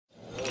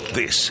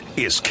This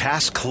is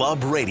Cask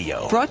Club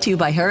Radio. Brought to you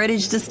by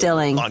Heritage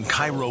Distilling. On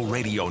Cairo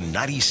Radio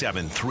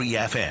 97.3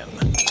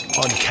 FM.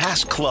 On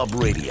Cask Club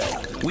Radio,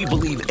 we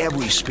believe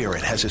every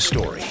spirit has a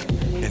story.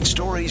 And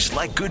stories,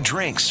 like good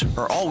drinks,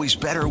 are always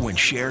better when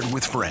shared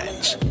with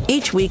friends.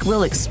 Each week,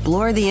 we'll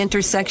explore the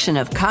intersection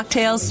of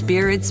cocktails,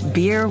 spirits,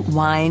 beer,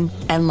 wine,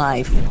 and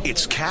life.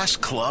 It's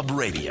Cask Club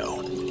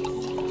Radio.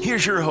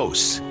 Here's your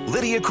hosts,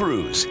 Lydia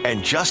Cruz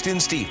and Justin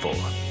Stiefel.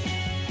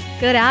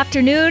 Good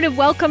afternoon and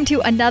welcome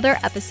to another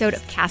episode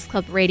of Cask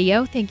Club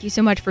Radio. Thank you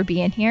so much for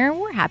being here.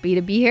 We're happy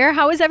to be here.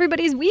 How was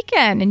everybody's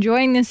weekend?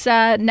 Enjoying this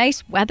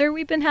nice weather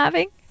we've been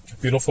having?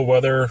 Beautiful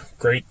weather,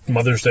 great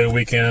Mother's Day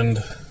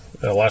weekend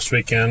last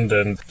weekend,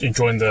 and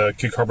enjoying the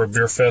Gig Harbor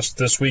Beer Fest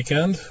this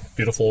weekend.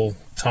 Beautiful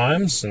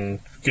times and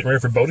getting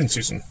ready for boating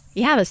season.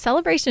 Yeah, the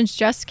celebrations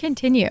just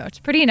continue. It's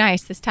pretty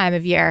nice this time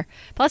of year.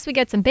 Plus, we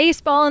get some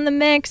baseball in the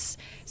mix.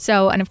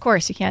 And of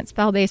course, you can't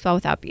spell baseball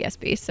without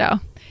BSB. So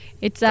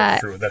it's That's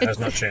true. That has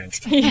not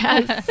changed.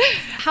 Yes.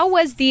 How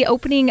was the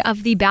opening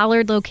of the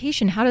Ballard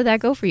location? How did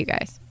that go for you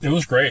guys? It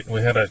was great.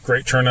 We had a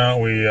great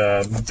turnout. We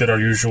did our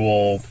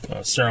usual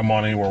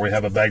ceremony where we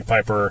have a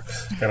bagpiper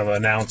kind of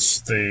announce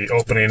the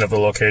opening of the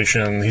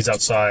location. He's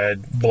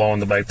outside blowing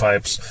the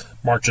bagpipes,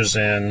 marches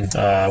in.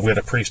 We had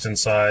a priest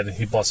inside.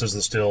 He blesses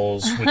the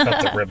stills. We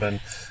cut the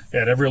ribbon.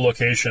 At every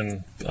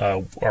location,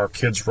 our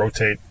kids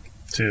rotate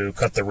to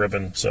cut the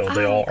ribbon, so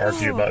they all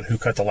argue about who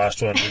cut the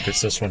last one, who gets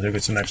this one, who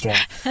gets the next one.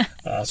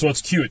 So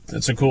it's cute.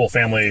 It's a cool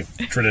family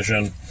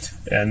tradition.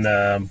 And,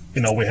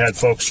 we had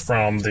folks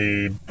from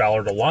the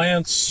Ballard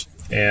Alliance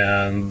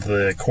and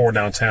the Core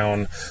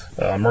Downtown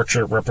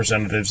merchant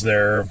representatives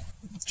there,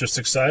 just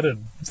excited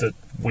that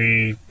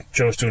we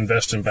chose to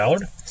invest in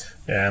Ballard.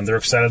 And they're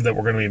excited that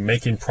we're going to be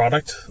making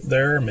product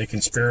there,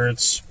 making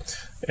spirits.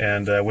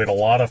 And we had a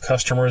lot of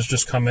customers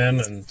just come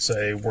in and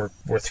say, we're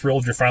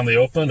thrilled you're finally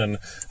open, and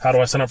how do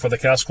I sign up for the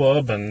Cask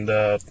Club, and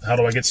how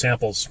do I get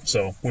samples?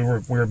 So we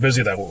were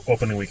busy that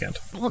opening weekend.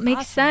 Well, it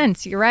makes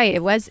sense. You're right.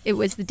 It was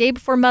the day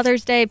before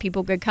Mother's Day.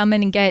 People could come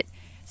in and get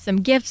some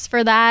gifts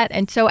for that,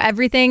 and so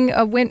everything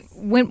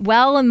went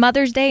well on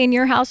Mother's Day in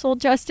your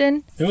household,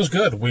 Justin? It was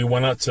good. We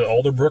went out to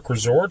Alderbrook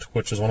Resort,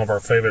 which is one of our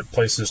favorite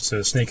places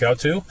to sneak out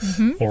to,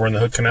 over in the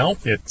Hood Canal.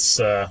 It's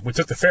we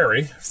took the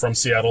ferry from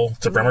Seattle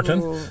to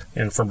Bremerton,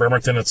 and from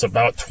Bremerton it's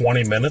about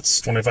 25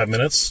 minutes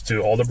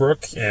to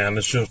Alderbrook, and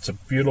it's just a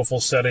beautiful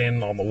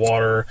setting on the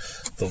water.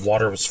 The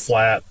water was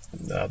flat.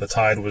 The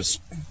tide was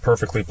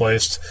perfectly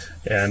placed,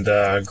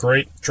 and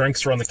great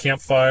drinks around the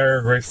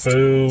campfire, great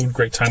food,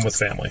 great time with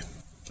family.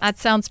 That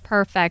sounds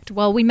perfect.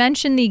 Well, we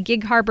mentioned the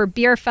Gig Harbor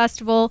Beer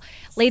Festival.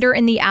 Later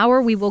in the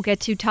hour, we will get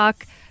to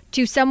talk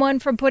to someone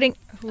from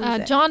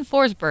John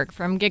Forsberg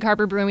from Gig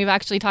Harbor Brewing. We've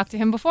actually talked to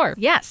him before.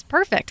 Yes,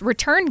 perfect.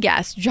 Return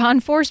guest,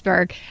 John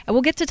Forsberg. And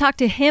we'll get to talk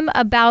to him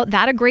about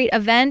that, a great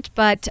event.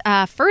 But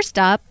first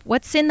up,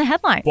 what's in the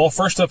headline? Well,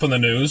 first up in the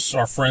news,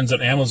 our friends at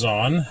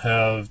Amazon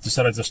have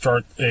decided to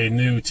start a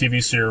new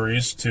TV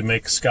series to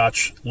make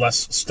Scotch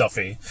less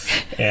stuffy.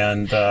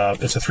 And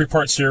it's a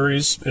 3-part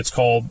series. It's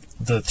called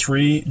The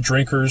 3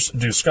 Drinkers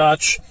Do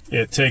Scotch.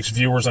 It takes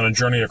viewers on a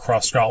journey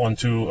across Scotland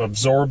to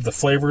absorb the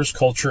flavors,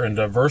 culture, and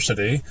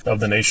diversity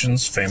of the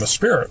nation's famous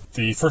spirit.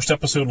 The first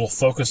episode will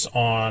focus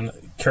on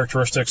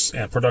characteristics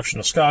and production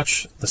of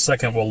Scotch. The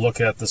second will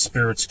look at the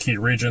spirit's key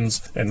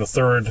regions. And the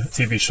third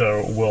TV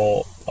show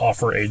will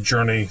offer a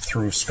journey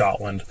through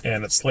Scotland.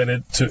 And it's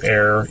slated to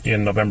air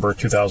in November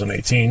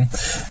 2018.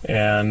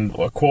 And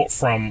a quote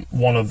from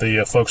one of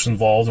the folks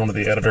involved, one of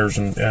the editors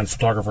and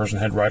photographers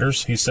and head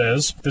writers, he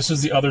says, "This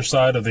is the other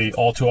side of the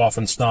all too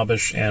often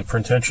snobbish and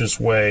pretentious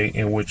way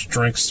in which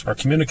drinks are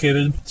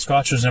communicated.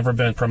 Scotch has never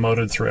been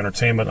promoted through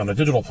entertainment on a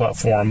digital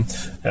platform,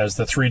 as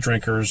the 3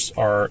 drinkers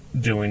are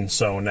doing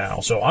so now."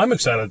 So I'm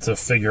excited to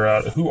figure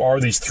out who are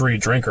these 3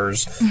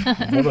 drinkers,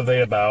 what are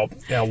they about,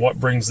 and what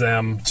brings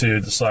them to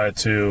decide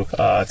to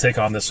take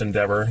on this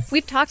endeavor.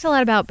 We've talked a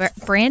lot about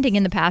branding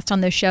in the past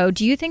on the show.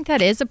 Do you think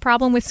that is a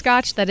problem with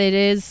Scotch, that it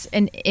is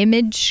an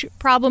image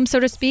problem, so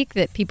to speak,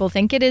 that people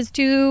think it is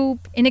too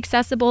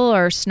inaccessible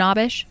or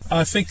snobbish?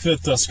 I think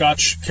that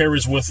Scotch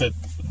carries with it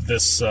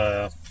this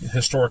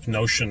historic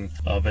notion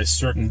of a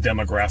certain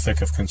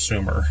demographic of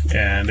consumer.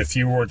 And if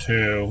you were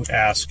to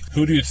ask,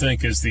 who do you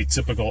think is the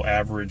typical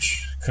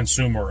average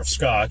consumer of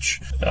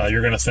Scotch,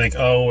 you're going to think,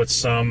 oh, it's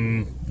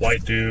some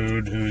white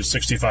dude who's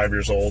 65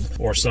 years old,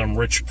 or some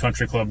rich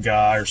country club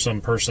guy, or some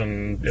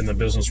person in the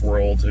business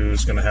world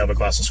who's going to have a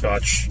glass of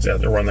Scotch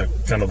around the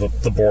kind of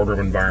the boardroom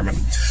environment.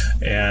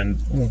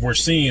 And we're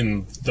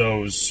seeing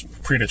those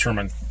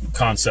predetermined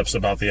concepts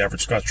about the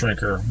average Scotch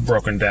drinker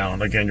broken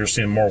down. Again, you're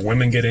seeing more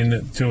women getting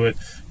into it.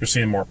 You're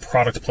seeing more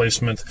product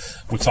placement.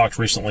 We talked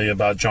recently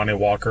about Johnny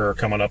Walker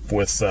coming up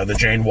with the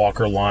Jane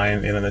Walker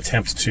line in an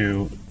attempt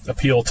to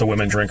appeal to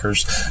women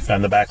drinkers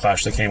and the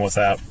backlash that came with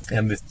that.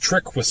 And the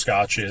trick with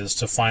Scotch is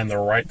to find the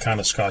right kind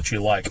of Scotch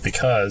you like,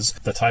 because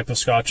the type of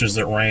Scotches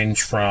that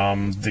range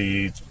from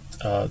the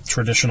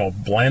traditional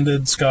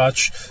blended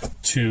Scotch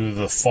to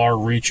the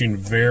far-reaching,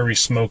 very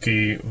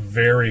smoky,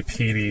 very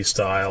peaty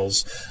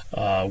styles,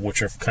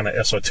 which are kind of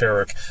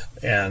esoteric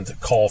and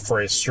call for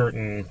a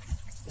certain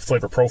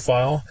flavor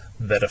profile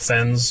that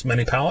offends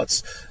many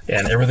palates,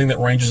 and everything that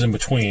ranges in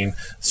between.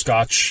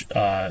 Scotch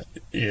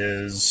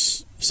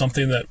is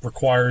something that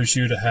requires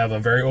you to have a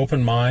very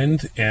open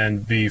mind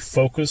and be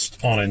focused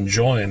on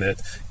enjoying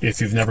it if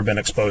you've never been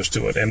exposed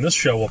to it. And this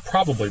show will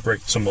probably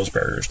break some of those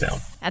barriers down.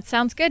 That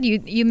sounds good.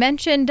 You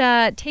mentioned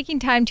taking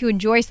time to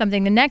enjoy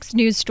something. The next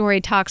news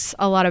story talks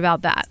a lot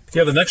about that.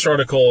 Yeah, the next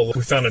article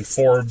we found in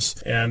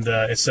Forbes, and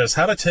it says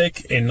how to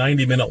take a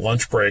 90-minute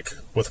lunch break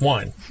with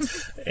wine.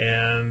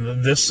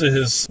 And this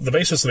is the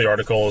basis of the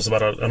article is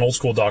about an old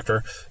school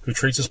doctor who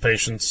treats his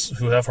patients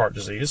who have heart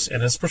disease,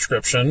 and his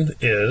prescription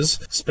is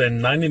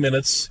spend 90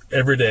 minutes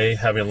every day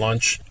having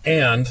lunch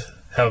and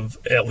have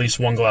at least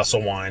one glass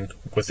of wine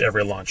with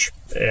every lunch.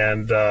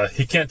 And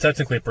he can't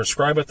technically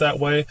prescribe it that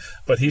way,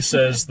 but he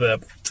says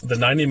that the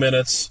 90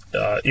 minutes,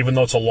 even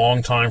though it's a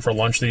long time for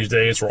lunch these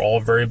days, we're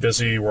all very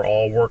busy, we're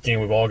all working,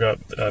 we've all got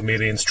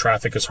meetings,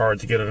 traffic is hard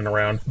to get in and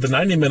around. The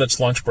 90 minutes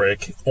lunch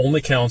break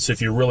only counts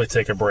if you really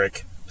take a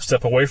break.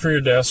 Step away from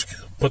your desk,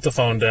 put the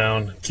phone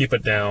down, keep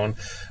it down,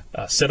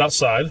 sit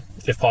outside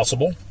if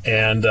possible,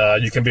 and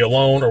you can be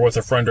alone or with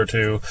a friend or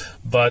two,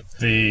 but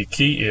the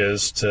key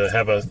is to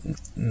have a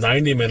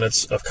 90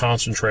 minutes of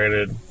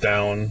concentrated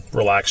down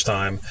relaxed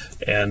time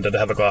and to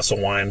have a glass of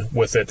wine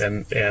with it,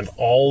 and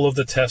all of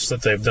the tests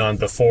that they've done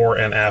before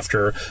and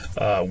after,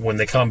 when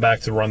they come back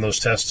to run those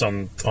tests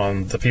on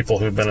the people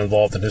who've been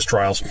involved in his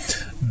trials,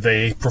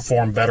 they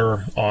perform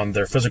better on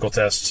their physical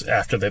tests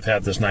after they've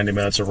had this 90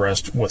 minutes of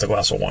rest with a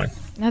glass of wine.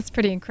 That's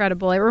pretty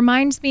incredible. It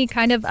reminds me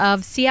kind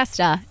of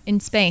siesta in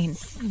Spain,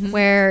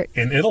 where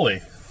in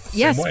Italy,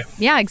 yes, same way.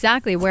 Yeah,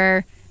 exactly,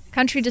 where the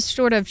country just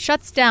sort of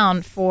shuts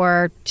down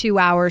for 2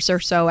 hours or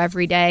so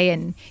every day,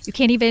 and you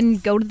can't even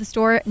go to the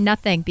store,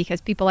 nothing,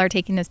 because people are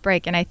taking this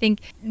break. And I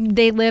think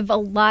they live a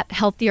lot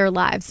healthier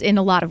lives in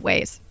a lot of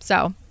ways.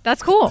 So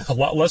that's cool. A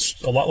lot less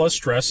stress. A lot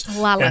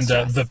less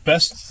stress.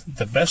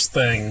 The best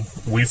thing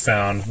we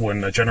found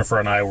when Jennifer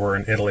and I were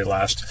in Italy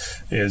last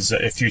is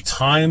if you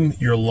time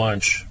your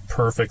lunch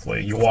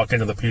perfectly, you walk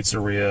into the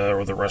pizzeria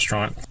or the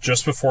restaurant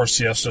just before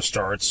siesta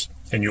starts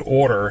and you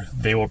order,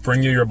 they will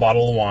bring you your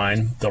bottle of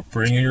wine, they'll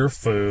bring you your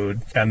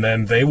food, and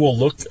then they will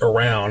look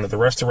around. The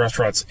rest of the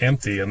restaurant's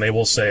empty, and they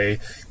will say,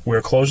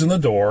 we're closing the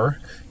door,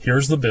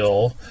 here's the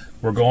bill,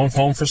 we're going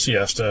home for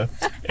siesta,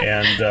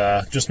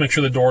 and just make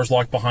sure the door is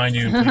locked behind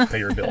you and please pay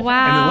your bill.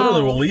 Wow. And they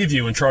literally will leave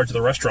you in charge of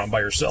the restaurant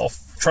by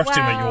yourself,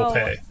 trusting that you will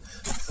pay.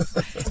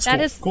 That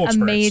is cool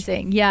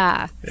amazing.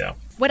 Yeah. Yeah.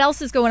 What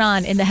else is going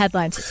on in the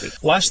headlines this week?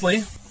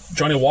 Lastly,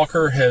 Johnny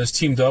Walker has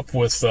teamed up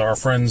with our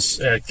friends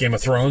at Game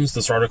of Thrones.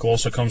 This article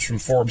also comes from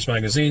Forbes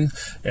magazine,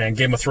 and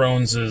Game of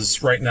Thrones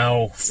is right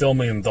now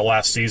filming the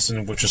last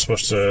season, which is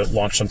supposed to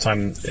launch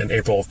sometime in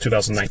April of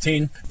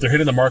 2019. They're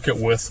hitting the market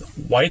with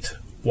White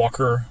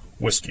Walker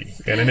whiskey,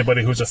 and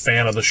anybody who's a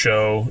fan of the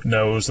show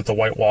knows that the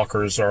White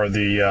Walkers are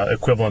the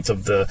equivalent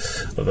of the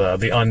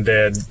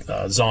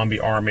undead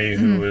zombie army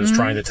who is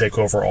trying to take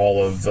over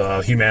all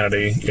of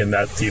humanity in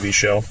that TV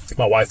show.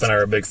 My wife and I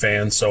are big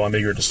fans, so I'm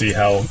eager to see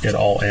how it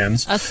all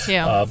ends. Us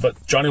too.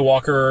 But Johnny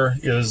Walker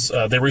is,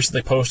 they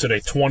recently posted a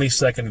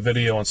 20-second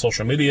video on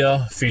social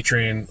media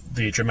featuring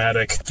the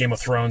dramatic Game of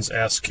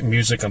Thrones-esque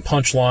music and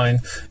punchline,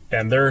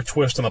 and their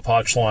twist on the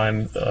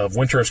punchline of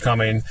winter is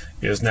coming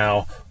is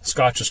now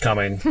Scotch is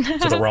coming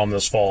to the realm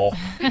this fall.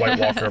 White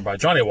Walker by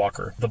Johnny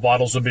Walker. The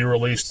bottles will be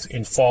released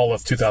in fall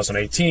of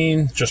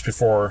 2018, just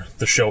before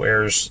the show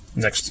airs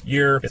next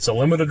year. It's a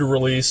limited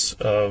release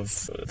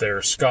of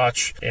their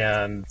Scotch,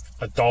 and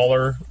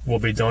 $1 will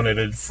be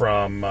donated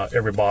from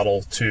every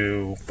bottle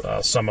to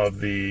some of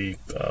the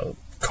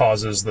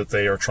causes that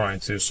they are trying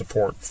to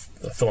support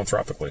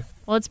philanthropically.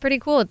 Well, it's pretty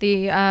cool.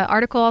 The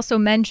article also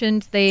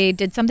mentioned they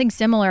did something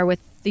similar with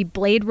the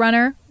Blade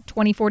Runner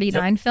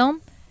 2049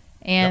 film.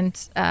 And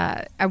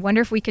I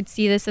wonder if we could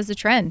see this as a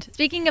trend.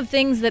 Speaking of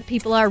things that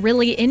people are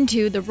really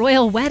into, the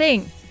royal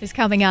wedding is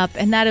coming up.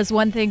 And that is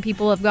one thing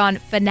people have gone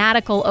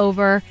fanatical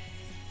over.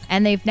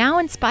 And they've now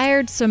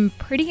inspired some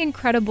pretty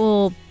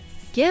incredible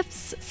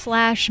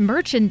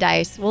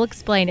gifts/merchandise. We'll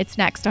explain. It's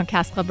next on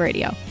Cask Club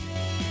Radio.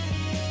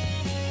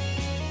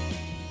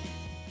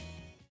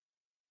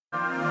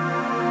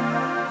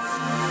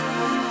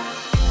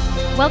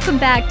 Welcome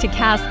back to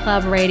Cask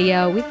Club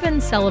Radio. We've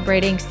been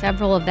celebrating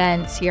several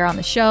events here on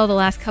the show the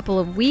last couple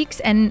of weeks,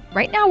 and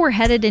right now we're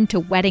headed into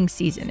wedding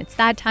season. It's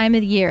that time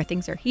of the year.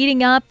 Things are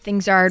heating up.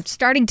 Things are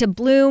starting to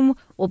bloom.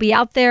 We'll be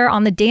out there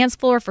on the dance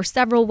floor for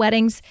several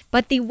weddings,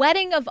 but the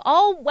wedding of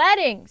all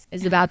weddings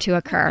is about to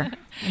occur.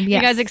 Yes,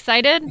 you guys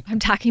excited? I'm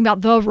talking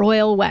about the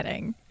royal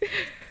wedding.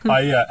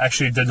 I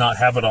actually did not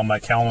have it on my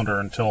calendar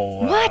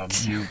until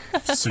you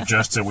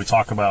suggested we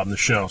talk about it in the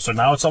show. So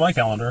now it's on my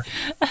calendar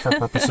for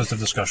purposes of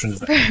discussion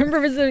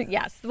today.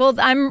 Yes. Well,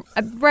 I'm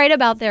right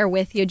about there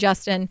with you,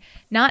 Justin.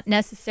 Not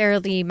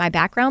necessarily my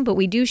background, but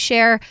we do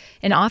share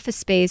an office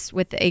space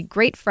with a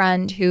great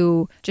friend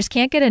who just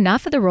can't get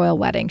enough of the royal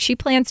wedding. She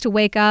plans to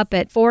wake up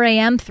at 4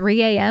 a.m.,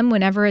 3 a.m.,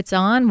 whenever it's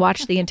on,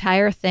 watch the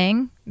entire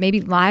thing,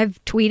 maybe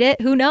live tweet it.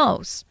 Who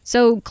knows?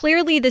 So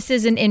clearly this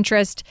is an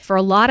interest for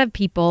a lot of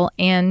people,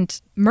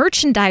 and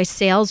merchandise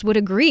sales would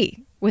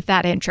agree with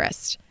that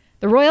interest.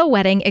 The royal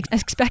wedding is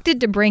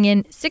expected to bring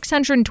in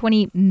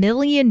 $620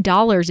 million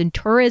in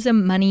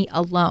tourism money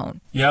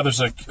alone. Yeah, there's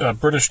a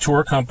British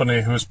tour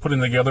company who's putting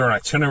together an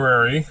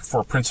itinerary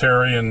for Prince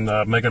Harry and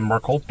Meghan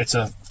Markle. It's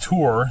a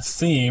tour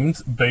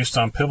themed based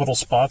on pivotal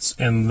spots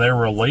in their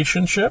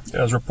relationship,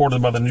 as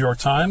reported by the New York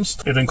Times.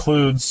 It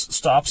includes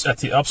stops at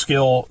the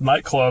upscale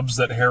nightclubs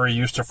that Harry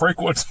used to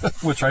frequent,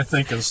 which I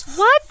think is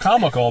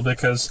comical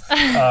because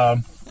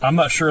I'm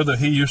not sure that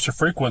he used to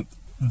frequent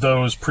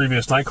those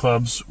previous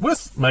nightclubs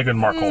with Meghan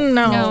Markle.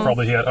 No.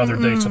 Probably he had other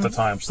dates at the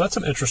time. So that's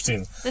an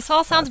interesting This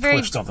all sounds very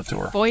twist on the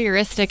tour.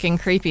 voyeuristic and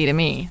creepy to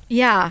me.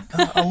 Yeah.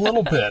 A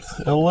little bit.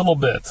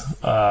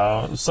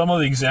 Some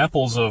of the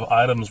examples of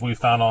items we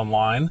found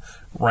online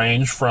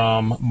range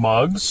from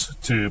mugs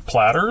to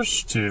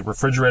platters to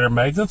refrigerator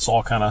magnets,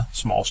 all kind of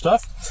small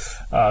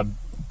stuff.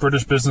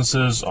 British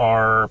businesses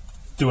are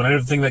doing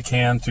everything they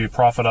can to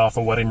profit off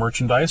of wedding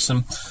merchandise,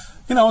 and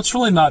it's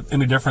really not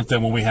any different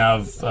than when we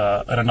have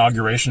an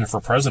inauguration for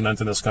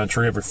president in this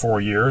country every 4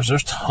 years.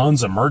 There's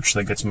tons of merch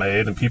that gets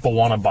made, and people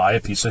want to buy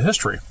a piece of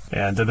history.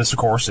 And this, of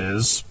course,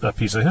 is a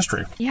piece of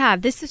history. Yeah,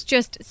 this is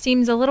just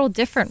seems a little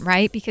different,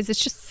 right? Because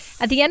it's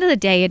just, at the end of the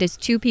day, it is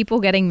two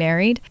people getting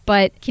married.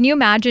 But can you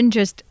imagine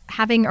just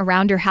having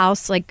around your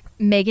house, like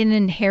Meghan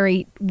and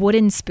Harry,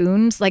 wooden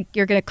spoons, like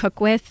you're going to cook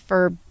with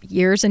for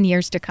years and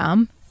years to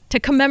come to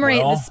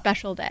commemorate this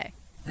special day?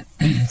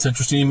 It's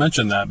interesting you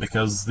mentioned that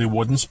because the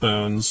wooden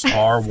spoons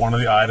are one of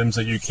the items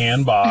that you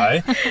can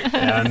buy,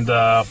 and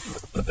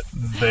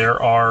there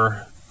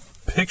are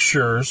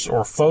pictures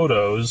or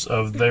photos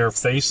of their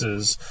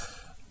faces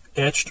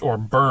etched or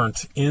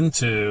burnt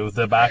into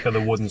the back of the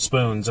wooden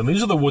spoons. And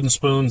these are the wooden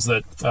spoons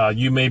that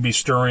you may be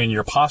stirring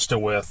your pasta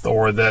with,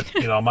 or that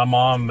my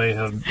mom may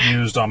have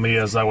used on me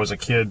as I was a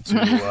kid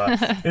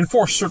to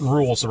enforce certain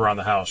rules around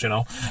the house,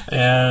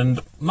 And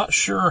I'm not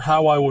sure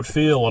how I would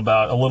feel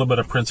about a little bit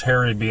of Prince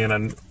Harry being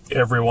in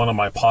every one of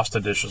my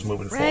pasta dishes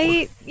moving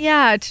forward.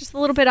 Yeah, it's just a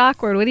little bit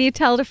awkward. What do you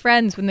tell to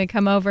friends when they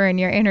come over and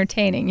you're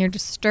entertaining? You're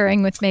just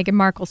stirring with Meghan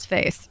Markle's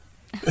face.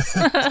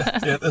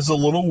 It is a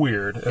little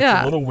weird. It's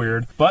a little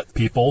weird, but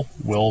people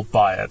will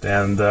buy it,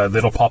 and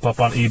it'll pop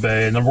up on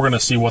eBay, and then we're going to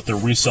see what the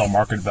resale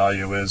market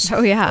value is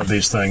of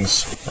these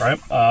things, right?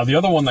 The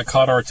other one that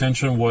caught our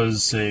attention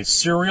was a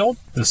cereal.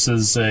 This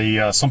is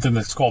something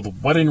that's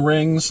called wedding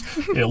rings.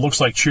 It looks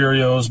like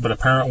Cheerios, but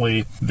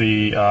apparently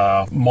the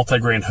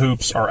multigrain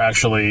hoops are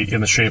actually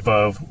in the shape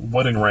of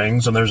wedding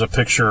rings, and there's a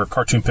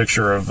cartoon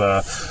picture of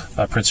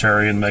Prince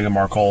Harry and Meghan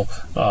Markle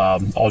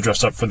all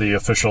dressed up for the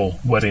official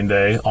wedding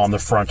day on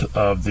the front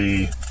of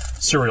the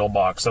cereal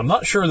box. I'm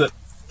not sure that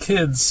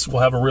kids will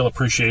have a real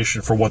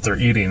appreciation for what they're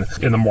eating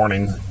in the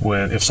morning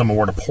if someone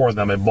were to pour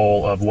them a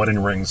bowl of wedding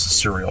rings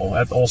cereal.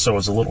 That also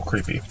is a little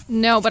creepy.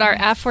 No, but our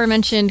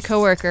aforementioned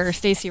coworker,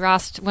 Stacey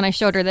Ross, when I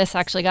showed her this,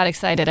 actually got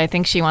excited. I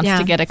think she wants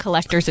to get a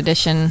collector's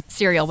edition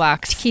cereal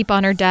box. To keep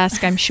on her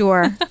desk, I'm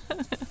sure.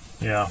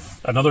 Yeah.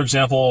 Another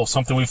example of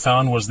something we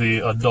found was the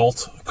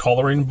adult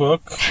coloring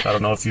book. I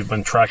don't know if you've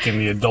been tracking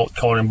the adult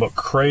coloring book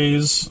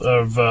craze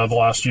of the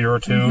last year or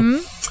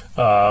two.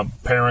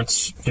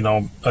 Parents,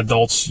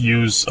 adults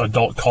use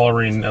adult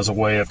coloring as a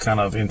way of kind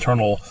of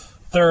internal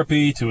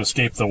therapy to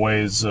escape the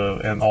ways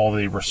and all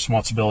the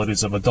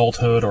responsibilities of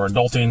adulthood or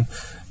adulting.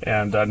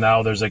 And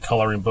now there's a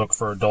coloring book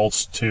for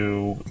adults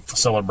to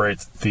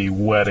celebrate the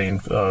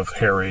wedding of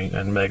Harry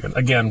and Meghan.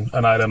 Again,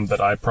 an item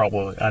that I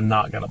probably am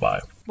not going to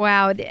buy.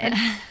 Wow. And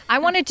I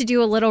wanted to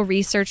do a little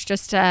research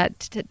just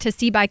to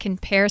see by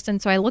comparison.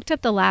 So I looked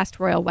up the last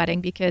royal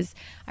wedding because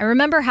I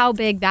remember how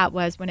big that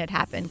was when it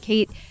happened.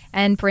 Kate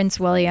and Prince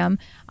William.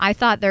 I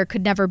thought there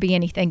could never be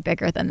anything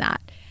bigger than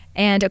that.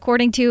 And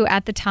according to,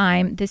 at the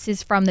time, this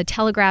is from the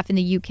Telegraph in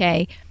the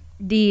UK,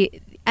 the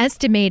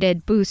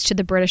estimated boost to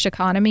the British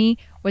economy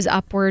was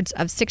upwards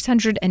of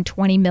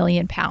 £620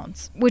 million,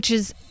 which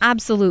is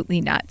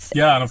absolutely nuts.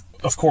 Yeah, and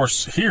of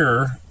course,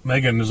 here,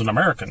 Meghan is an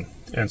American.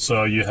 And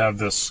so you have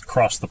this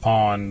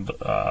cross-the-pond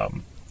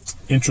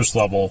interest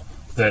level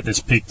that is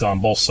peaked on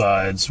both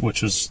sides,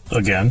 which is,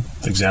 again,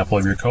 the example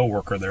of your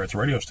coworker there at the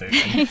radio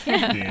station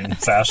being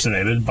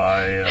fascinated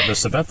by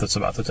this event that's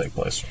about to take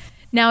place.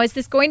 Now, is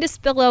this going to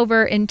spill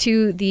over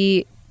into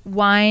the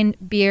wine,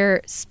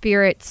 beer,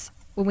 spirits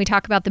when we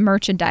talk about the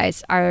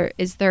merchandise?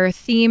 Is there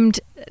themed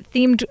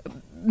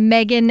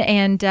Meghan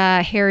and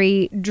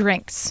Harry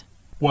drinks?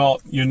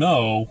 Well,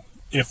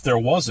 if there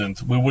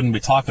wasn't, we wouldn't be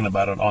talking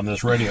about it on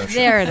this radio show.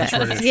 There it this is.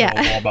 radio show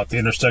Yeah. is all about the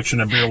intersection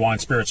of beer, wine,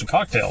 spirits, and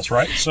cocktails,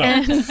 right? So,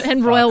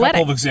 and royal a couple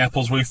wedding. of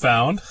examples we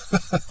found.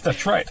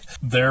 That's right.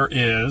 There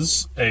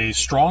is a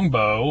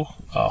Strongbow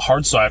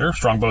hard cider.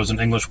 Strongbow is an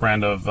English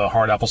brand of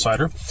hard apple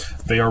cider.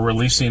 They are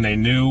releasing a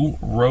new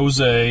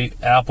rosé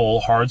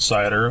apple hard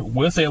cider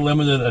with a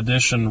limited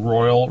edition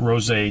Royal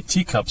Rosé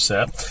teacup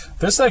set.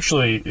 This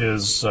actually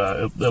is,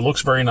 it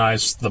looks very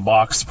nice. The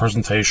box, the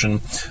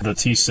presentation, the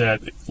tea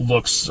set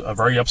looks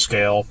very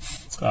upscale.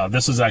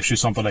 This is actually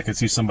something I could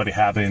see somebody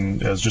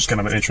having as just kind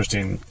of an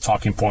interesting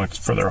talking point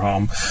for their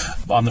home.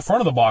 On the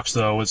front of the box,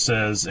 though, it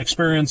says,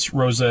 "Experience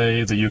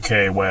Rosé the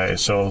UK way."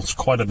 So it's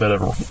quite a bit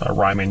of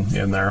rhyming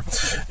in there.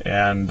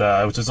 And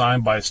it was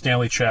designed by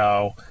Stanley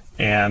Chow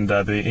and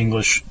the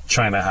English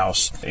China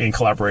House in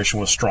collaboration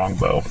with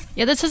Strongbow.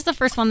 Yeah, this is the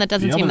first one that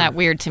doesn't The seem other- that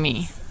weird to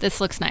me. This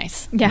looks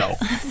nice. Yeah. No.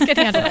 Good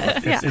handle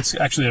this. Yeah. It's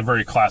actually a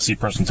very classy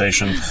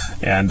presentation,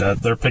 and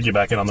they're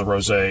piggybacking on the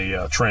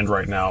rosé trend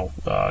right now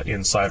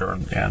in cider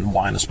and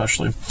wine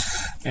especially.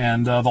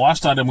 And the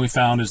last item we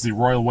found is the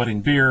Royal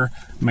Wedding Beer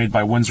made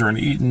by Windsor and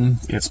Eaton.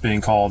 It's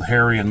being called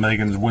Harry and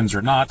Meghan's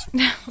Windsor Knot.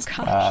 Oh,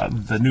 gosh.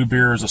 The new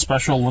beer is a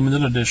special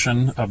limited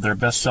edition of their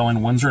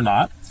best-selling Windsor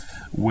Knot,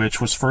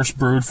 which was first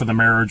brewed for the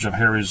marriage of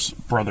Harry's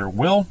brother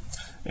Will.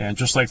 And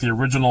just like the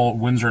original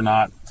Windsor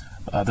Knot,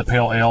 the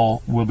pale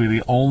ale will be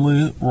the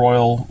only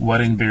royal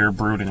wedding beer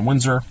brewed in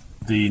Windsor.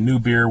 The new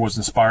beer was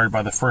inspired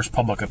by the first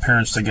public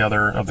appearance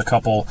together of the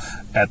couple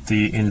at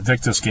the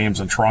Invictus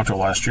Games in Toronto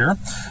last year.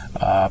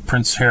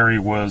 Prince Harry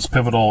was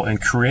pivotal in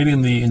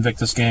creating the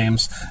Invictus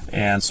Games,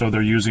 and so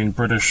they're using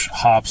British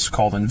hops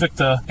called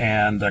Invicta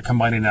and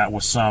combining that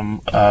with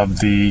some of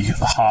the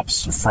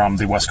hops from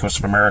the west coast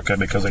of America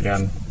because,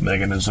 again,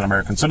 Meghan is an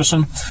American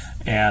citizen.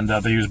 And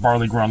they use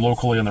barley grown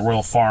locally on the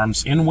royal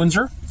farms in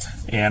Windsor.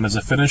 And as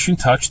a finishing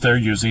touch, they're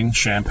using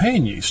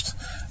champagne yeast.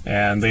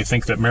 And they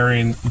think that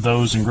marrying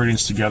those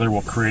ingredients together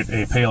will create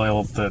a pale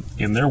ale that,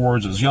 in their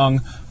words, is young,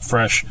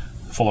 fresh,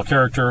 full of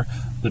character.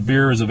 The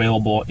beer is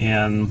available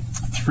in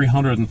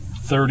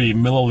 330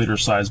 milliliter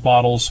size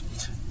bottles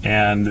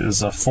and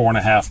is a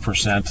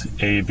 4.5%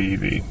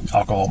 ABV,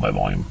 alcohol by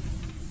volume.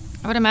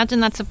 I would imagine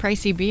that's a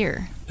pricey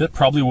beer. It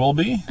probably will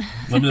be.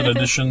 Limited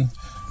edition.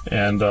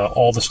 And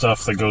all the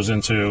stuff that goes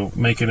into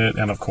making it,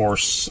 and of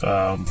course,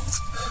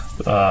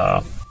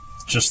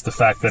 just the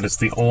fact that it's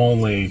the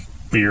only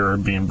beer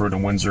being brewed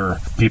in Windsor,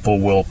 people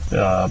will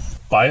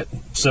buy it,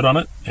 sit on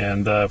it,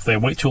 and if they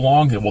wait too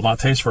long, it will not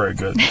taste very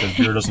good because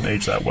beer doesn't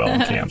age that well in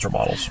cans or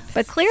bottles.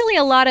 But clearly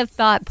a lot of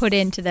thought put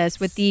into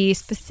this with the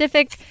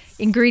specific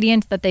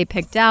ingredients that they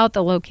picked out,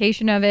 the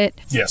location of it.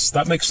 Yes,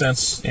 that makes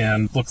sense,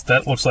 and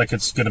that looks like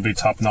it's going to be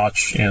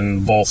top-notch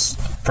in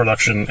both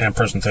production and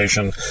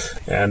presentation,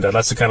 and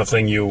that's the kind of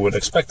thing you would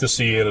expect to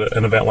see at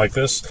an event like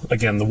this.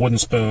 Again, the wooden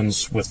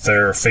spoons with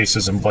their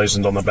faces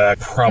emblazoned on the back,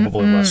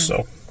 probably less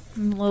so.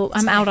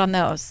 I'm out on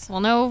those. Well,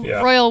 no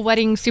Yeah. royal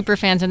wedding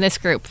superfans in this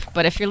group,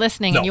 but if you're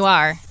listening and No. you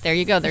are, there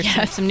you go. There's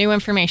some new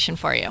information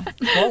for you.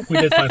 Well, we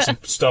did find some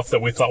stuff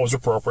that we thought was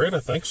appropriate, I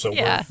think. So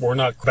Yeah. we're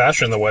not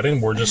bashing the wedding.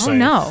 We're just saying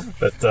no.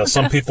 that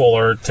some people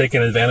are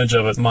taking advantage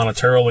of it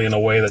monetarily in a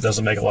way that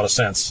doesn't make a lot of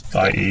sense,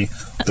 i.e.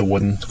 the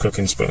wooden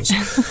cooking spoons.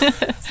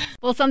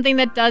 Well, something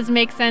that does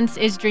make sense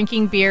is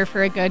drinking beer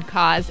for a good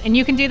cause, and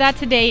you can do that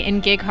today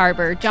in Gig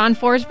Harbor. John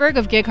Forsberg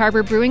of Gig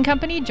Harbor Brewing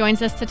Company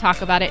joins us to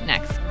talk about it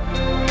next.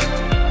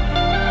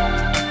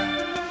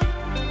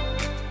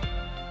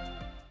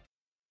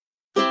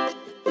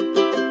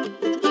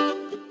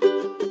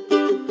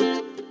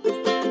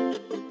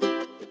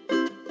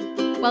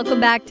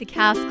 Welcome back to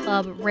Cask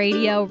Club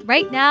Radio.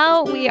 Right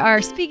now, we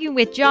are speaking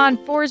with John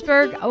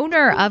Forsberg,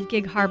 owner of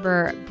Gig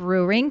Harbor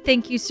Brewing.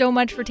 Thank you so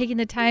much for taking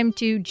the time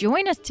to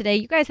join us today.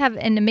 You guys have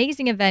an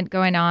amazing event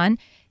going on,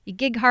 the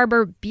Gig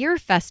Harbor Beer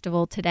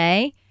Festival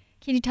today.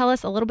 Can you tell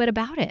us a little bit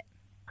about it?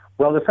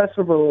 Well, the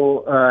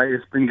festival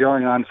has been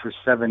going on for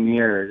 7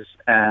 years,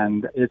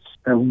 and it's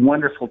a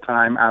wonderful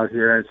time out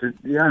here. It's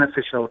the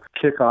unofficial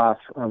kickoff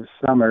of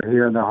summer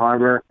here in the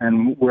harbor,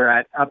 and we're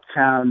at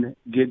Uptown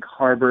Gig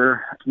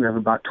Harbor. We have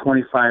about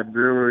 25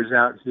 brewers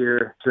out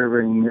here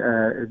serving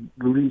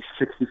at least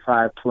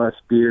 65-plus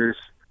beers.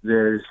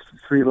 There's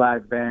 3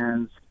 live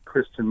bands.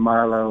 Kristen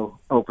Marlowe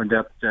opened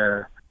up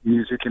the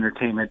music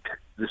entertainment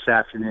this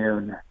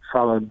afternoon,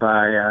 followed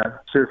by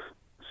Surf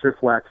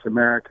Wax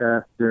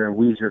America. They're a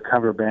Weezer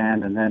cover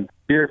band. And then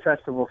Beer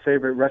Festival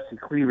favorite Rusty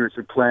Cleavers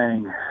are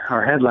playing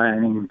or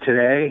headlining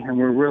today, and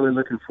we're really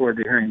looking forward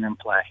to hearing them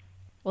play.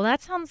 Well,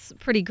 that sounds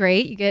pretty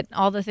great. You get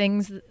all the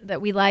things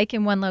that we like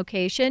in one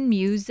location,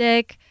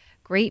 music,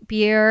 great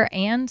beer,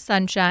 and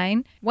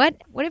sunshine. What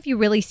have you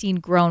really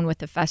seen grown with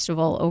the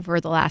festival over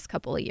the last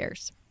couple of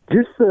years?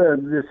 Just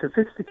the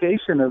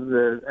sophistication of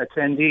the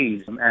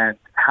attendees and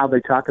how they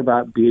talk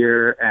about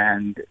beer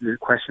and the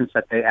questions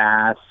that they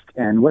ask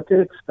and what they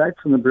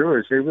expect from the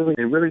brewers. They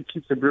really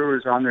keep the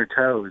brewers on their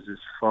toes as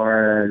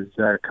far as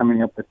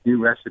coming up with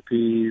new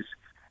recipes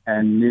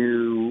and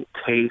new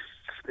tastes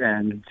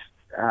and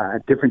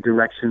different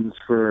directions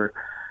for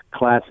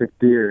classic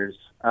beers.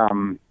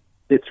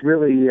 It's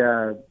really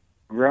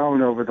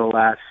grown over the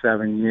last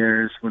 7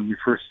 years. When we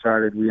first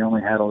started, we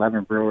only had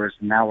 11 brewers,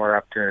 and now we're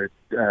up to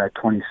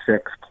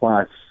 26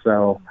 plus.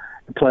 So,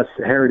 plus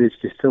Heritage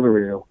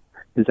Distillery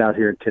is out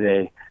here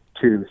today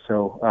too.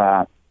 So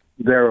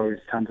they're always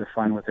tons of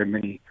fun with their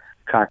mini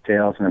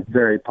cocktails and a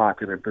very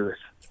popular booth.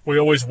 We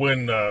always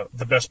win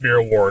the best beer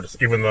award,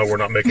 even though we're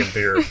not making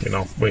beer.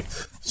 We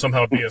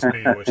somehow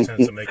BSB always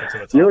tends to make it to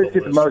the top you always of the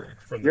get the list.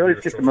 most. You always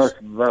get the most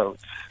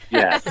votes.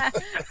 Yes.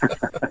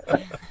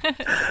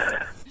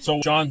 So,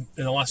 John,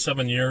 in the last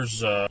 7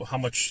 years, how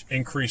much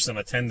increase in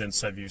attendance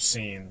have you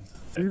seen?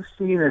 We've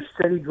seen a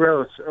steady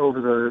growth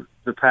over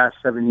the past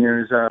 7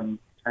 years.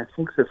 I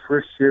think the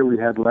first year we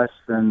had less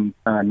than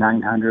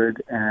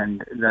 900,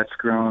 and that's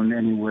grown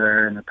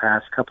anywhere in the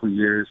past couple of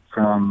years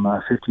from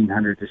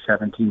 1,500 to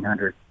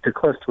 1,700 to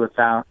close to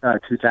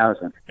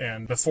 2,000.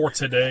 And before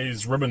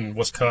today's ribbon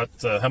was cut,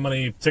 how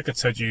many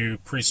tickets had you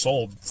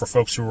pre-sold for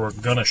folks who were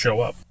going to show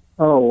up?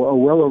 Oh,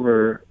 well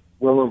over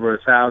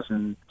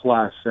 1,000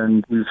 plus,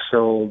 and we've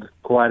sold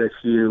quite a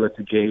few at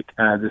the gate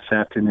this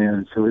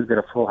afternoon. So we've got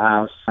a full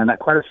house. Not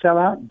quite a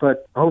sellout,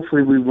 but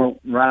hopefully we won't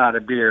run out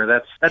of beer.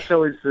 That's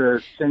always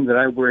the thing that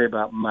I worry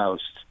about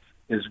most,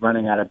 is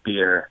running out of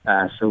beer.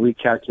 So we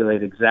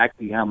calculate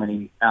exactly how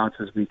many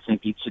ounces we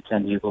think each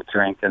attendee will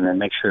drink, and then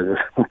make sure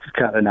that we've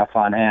got enough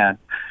on hand.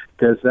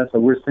 Because that's the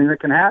worst thing that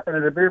can happen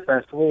at a beer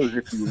festival, is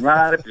if you run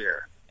out of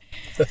beer.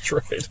 That's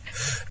right.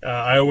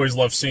 I always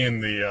love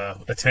seeing the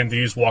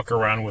attendees walk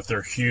around with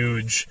their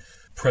huge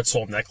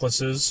pretzel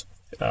necklaces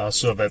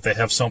so that they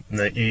have something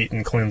to eat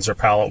and cleanse their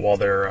palate while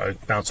they're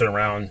bouncing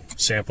around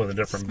sampling the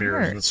different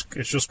beers. And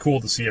it's just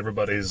cool to see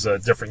everybody's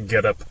different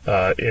getup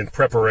in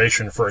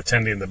preparation for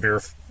attending the beer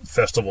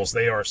festivals.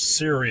 They are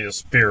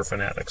serious beer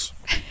fanatics.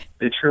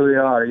 They truly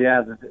are,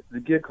 yeah. The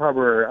Gig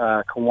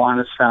Harbor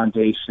Kiwanis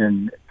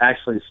Foundation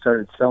actually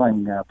started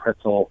selling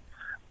pretzel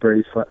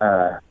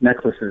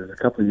necklaces a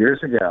couple of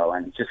years ago,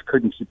 and just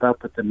couldn't keep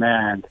up with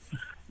demand.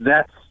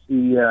 That's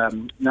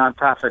the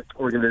nonprofit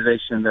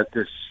organization that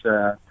this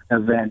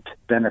event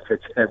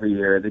benefits every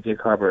year, the Gig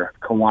Harbor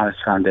Kiwanis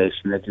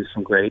Foundation. They do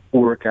some great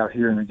work out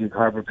here in the Gig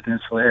Harbor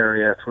Peninsula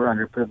area for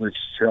underprivileged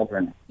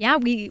children. Yeah,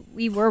 we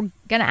were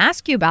going to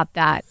ask you about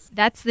that.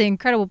 That's the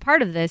incredible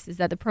part of this, is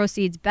that the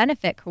proceeds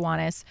benefit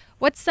Kiwanis.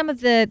 What's some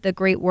of the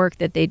great work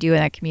that they do in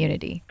that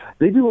community?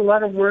 They do a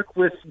lot of work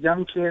with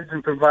young kids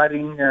and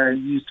providing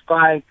used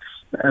bikes,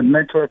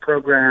 mentor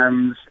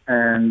programs,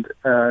 and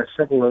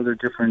several other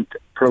different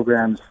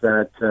programs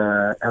that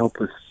help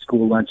with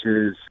school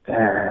lunches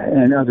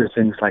and other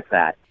things like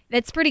that.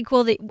 That's pretty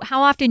cool.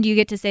 How often do you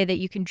get to say that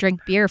you can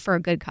drink beer for a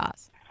good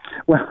cause?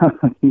 Well,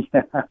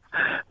 yeah,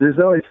 there's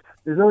always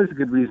a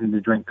good reason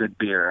to drink good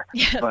beer,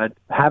 but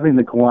having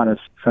the Kiwanis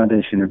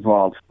Foundation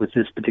involved with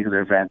this particular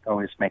event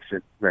always makes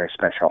it very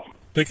special.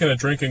 Speaking of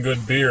drinking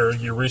good beer,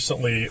 you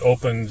recently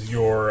opened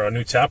your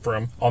new tap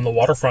room on the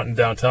waterfront in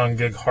downtown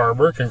Gig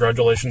Harbor.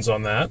 Congratulations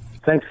on that.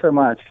 Thanks so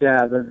much.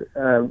 Yeah,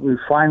 we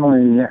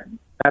finally,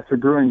 after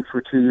brewing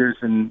for 2 years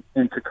in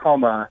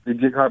Tacoma, the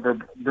Gig Harbor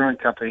Brewing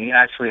Company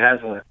actually has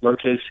a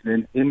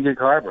location in Gig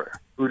Harbor.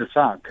 Who'd have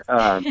thunk?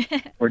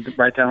 We're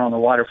right down on the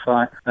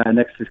waterfront,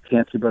 next to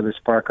Canty Brothers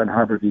Park on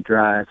Harborview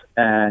Drive,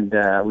 and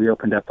we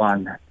opened up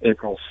on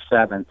April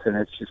 7th, and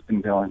it's just been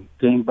going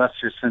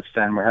gangbusters since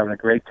then. We're having a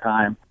great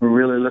time. We're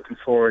really looking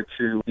forward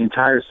to the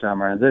entire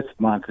summer. This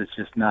month is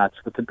just nuts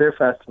with the Beer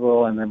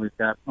Festival, and then we've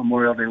got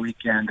Memorial Day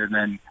weekend, and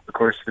then, of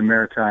course, the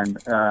Maritime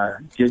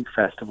Gig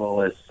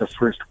Festival is the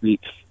first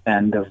week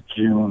end of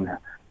June.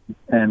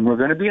 And we're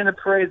going to be in the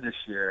parade this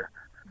year.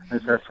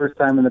 It's our first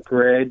time in the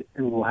parade.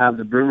 We'll have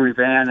the brewery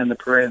van in the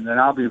parade, and then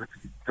I'll be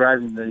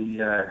driving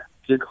the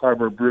Gig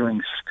Harbor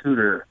Brewing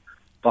scooter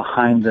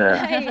behind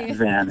the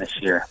van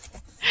this year.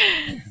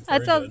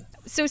 That's all.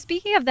 So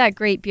speaking of that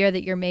great beer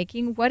that you're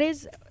making, what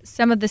is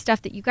some of the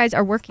stuff that you guys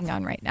are working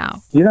on right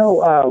now? You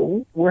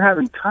know, we're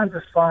having tons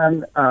of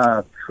fun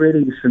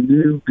creating some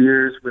new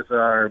beers with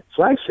our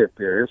flagship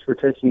beers. We're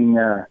taking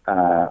a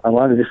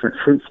lot of different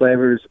fruit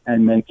flavors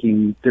and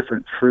making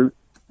different fruit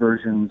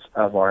versions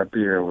of our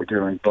beer. We're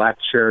doing black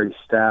cherry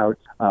stout,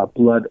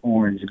 blood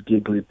orange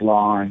giggly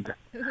blonde,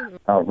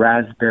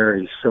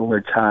 raspberry solar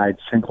tide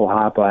single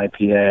hop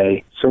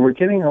IPA. So we're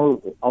getting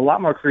a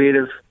lot more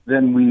creative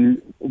than we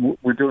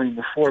were doing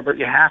before, but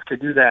you have to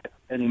do that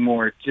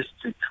anymore just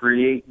to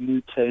create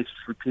new tastes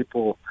for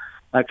people.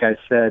 Like I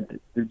said,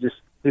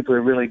 people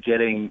are really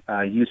getting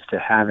used to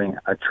having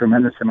a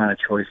tremendous amount of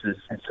choices,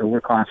 and so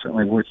we're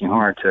constantly working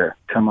hard to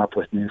come up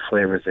with new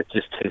flavors that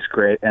just taste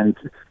great. And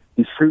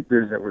these fruit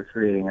beers that we're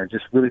creating are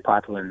just really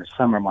popular in the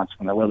summer months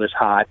when the weather's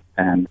hot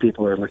and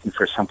people are looking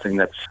for something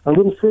that's a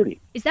little fruity.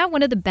 Is that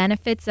one of the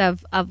benefits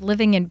of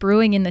living and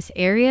brewing in this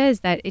area, is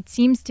that it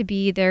seems to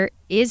be there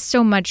is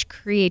so much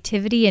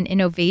creativity and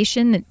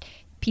innovation that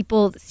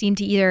people seem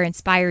to either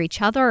inspire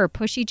each other or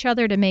push each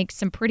other to make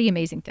some pretty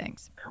amazing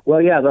things?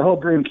 Well, yeah, the whole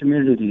brewing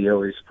community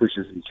always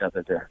pushes each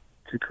other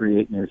to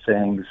create new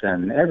things,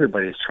 and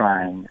everybody's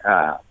trying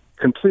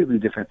completely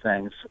different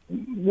things,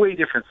 way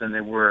different than they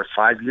were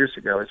 5 years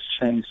ago. It's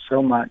changed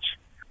so much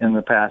in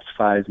the past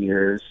 5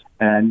 years.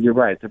 And you're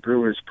right, the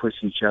brewers push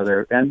each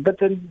other. But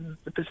then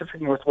the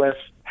Pacific Northwest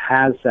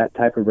has that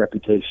type of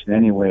reputation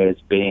anyway as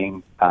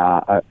being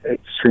an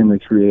extremely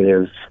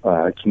creative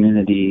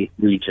community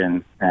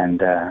region.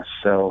 And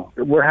so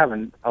we're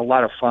having a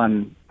lot of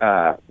fun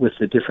with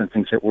the different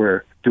things that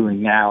we're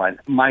doing now. And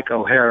Mike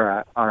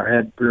O'Hara, our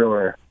head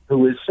brewer,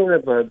 who is sort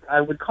of I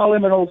would call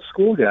him an old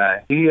school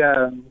guy.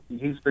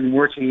 He's been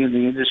working in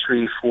the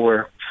industry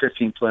for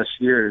 15 plus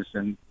years,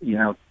 and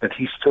but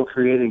he's still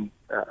creating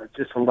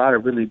just a lot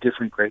of really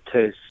different great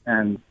tastes,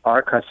 and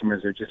our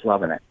customers are just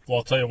loving it. Well,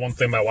 I'll tell you one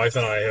thing my wife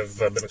and I have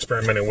been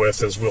experimenting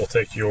with is we'll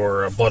take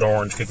your Blood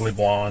Orange Giggly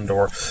Blonde,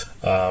 or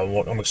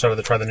I'm excited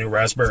to try the new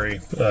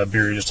raspberry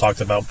beer you just talked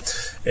about,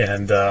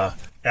 and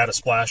add a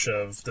splash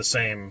of the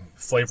same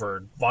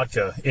flavored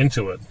vodka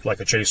into it, like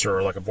a chaser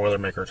or like a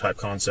Boilermaker type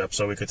concept.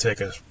 So we could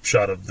take a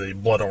shot of the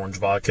blood orange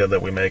vodka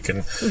that we make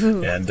and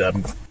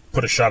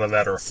put a shot of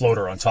that or a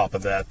floater on top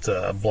of that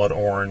blood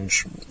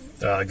orange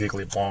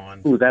Giggly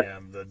Blonde. Ooh,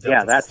 and the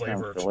depth that of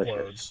flavor sounds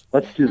delicious. explodes.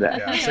 Let's do that.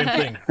 Yeah, same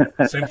thing.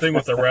 Same thing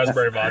with the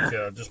raspberry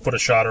vodka. Just put a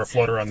shot or a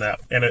floater on that,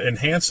 and it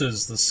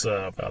enhances this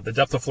the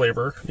depth of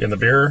flavor in the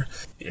beer.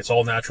 It's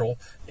all natural,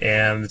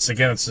 and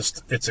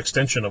it's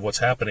extension of what's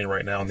happening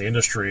right now in the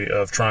industry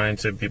of trying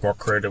to be more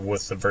creative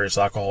with the various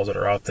alcohols that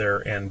are out there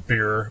and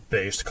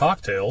beer-based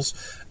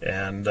cocktails,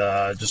 and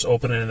just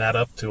opening that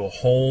up to a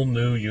whole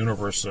new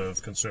universe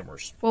of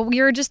consumers. Well,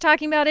 we were just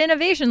talking about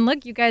innovation.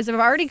 Look, you guys have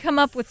already come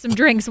up with some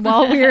drinks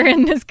while we were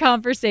in this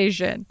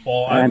conversation.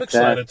 Well, I'm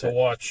excited to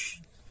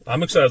watch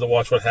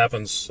what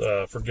happens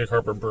for Gig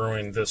Harbor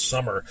Brewing this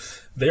summer.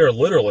 They are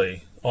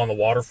literally on the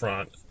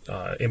waterfront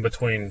in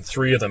between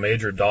three of the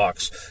major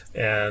docks,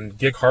 and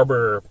Gig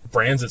Harbor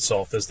brands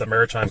itself as the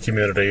maritime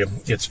community.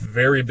 It's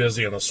very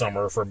busy in the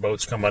summer for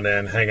boats coming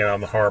in, hanging out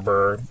in the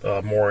harbor,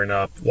 mooring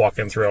up,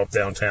 walking throughout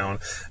downtown.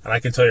 And I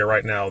can tell you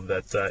right now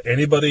that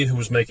anybody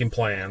who's making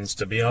plans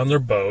to be on their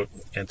boat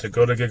and to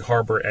go to Gig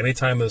Harbor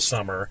anytime this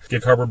summer,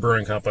 Gig Harbor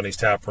Brewing Company's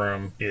tap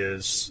room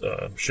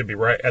should be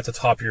right at the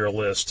top of your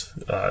list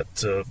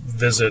to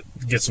visit,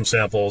 get some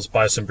samples,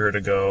 buy some beer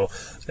to go,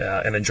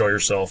 and enjoy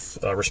yourself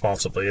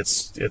responsibly.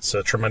 It's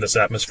a tremendous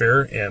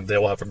atmosphere, and they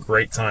will have a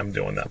great time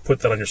doing that. Put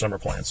that on your summer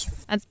plans.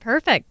 That's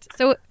perfect.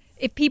 So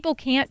if people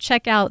can't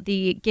check out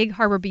the Gig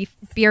Harbor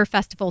Beer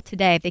Festival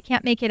today, if they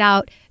can't make it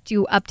out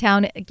to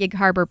Uptown Gig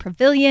Harbor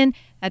Pavilion,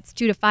 that's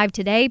 2 to 5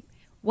 today,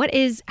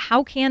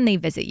 how can they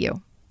visit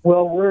you?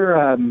 Well,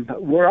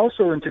 we're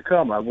also in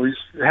Tacoma. We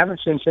haven't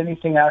changed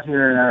anything out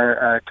here in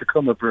our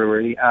Tacoma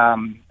brewery,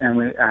 and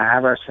we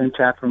have our same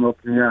tap room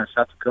open here on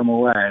South Tacoma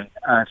Way.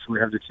 So we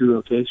have the 2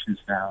 locations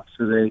now,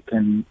 so they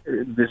can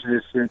visit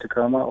us here in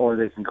Tacoma, or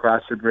they can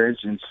cross the bridge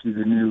and see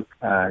the new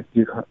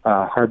Gig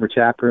Harbor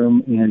tap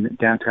room in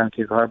downtown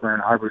Gig Harbor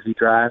and Harborview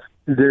Drive.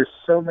 There's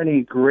so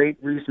many great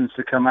reasons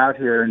to come out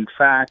here. In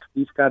fact,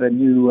 we've got a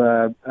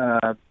new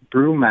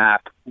brew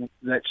map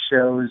that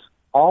shows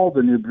all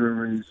the new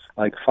breweries,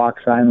 like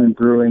Fox Island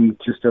Brewing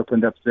just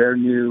opened up their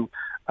new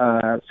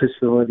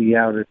facility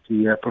out at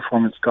the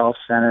Performance Golf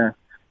Center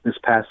this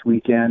past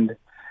weekend.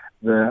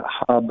 The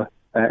hub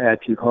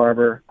at Gig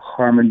Harbor,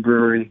 Harmon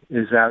Brewery,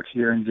 is out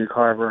here in Gig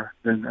Harbor.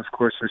 Then, of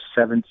course, there's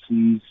Seven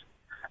Seas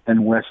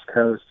and West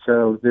Coast.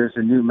 So there's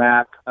a new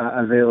map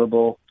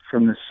available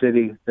from the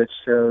city that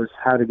shows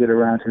how to get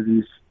around to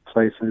these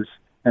places.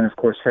 And, of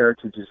course,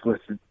 Heritage is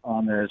listed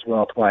on there as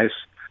well twice.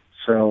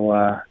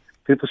 So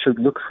people should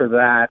look for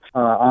that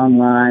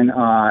online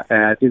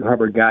at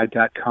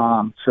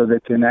gigharborguide.com, so they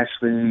can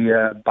actually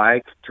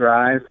bike,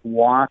 drive,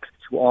 walk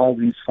to all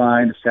these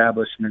fine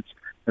establishments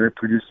that are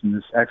producing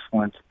this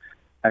excellent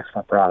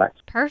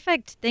product.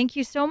 Perfect. Thank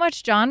you so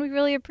much, John. We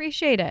really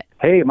appreciate it.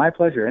 Hey, my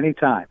pleasure.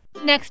 Anytime.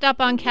 Next up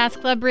on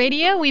Cask Club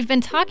Radio, we've been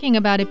talking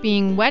about it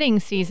being wedding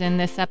season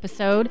this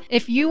episode.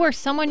 If you or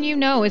someone you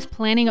know is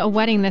planning a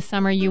wedding this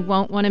summer, you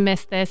won't want to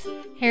miss this.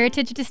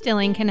 Heritage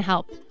Distilling can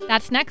help.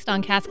 That's next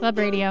on Cask Club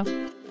Radio.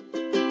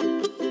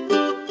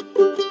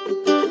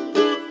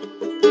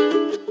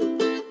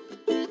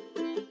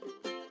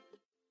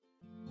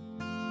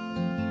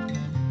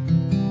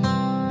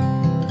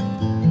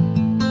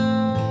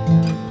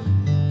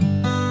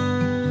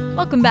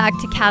 Welcome back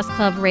to Cask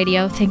Club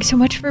Radio. Thanks so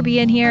much for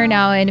being here.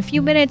 Now, in a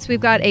few minutes,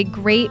 we've got a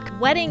great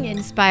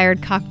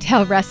wedding-inspired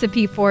cocktail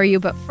recipe for you.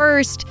 But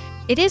first,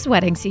 it is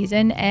wedding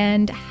season,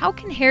 and how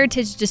can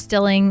Heritage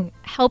Distilling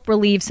help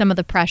relieve some of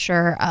the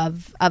pressure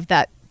of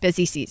that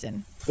busy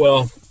season?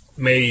 Well,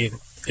 May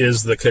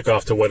is the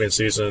kickoff to wedding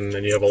season,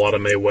 and you have a lot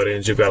of May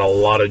weddings. You've got a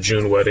lot of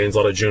June weddings, a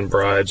lot of June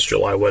brides,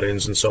 July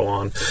weddings, and so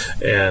on.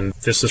 And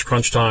this is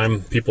crunch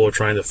time. People are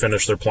trying to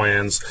finish their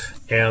plans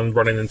and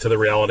running into the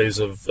realities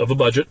of a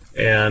budget,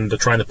 and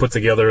trying to put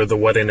together the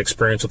wedding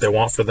experience that they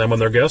want for them and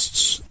their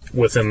guests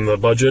within the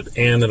budget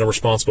and in a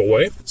responsible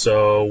way.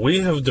 So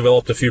we have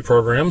developed a few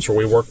programs where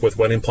we work with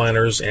wedding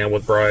planners and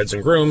with brides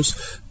and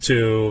grooms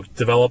to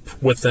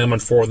develop with them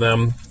and for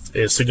them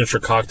a signature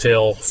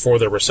cocktail for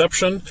their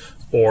reception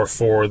or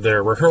for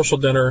their rehearsal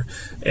dinner,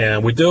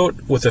 and we do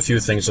it with a few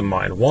things in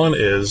mind. One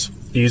is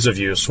ease of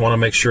use. We want to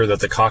make sure that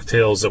the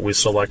cocktails that we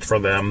select for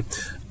them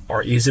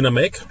are easy to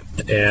make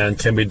and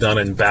can be done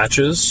in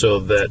batches so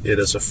that it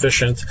is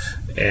efficient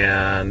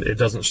and it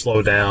doesn't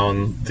slow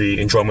down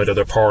the enjoyment of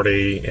their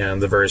party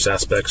and the various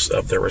aspects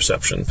of their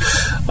reception.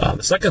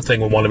 The second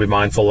thing we want to be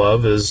mindful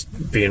of is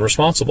being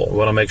responsible. We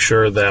want to make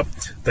sure that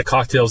the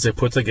cocktails they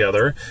put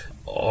together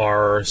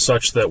are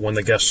such that when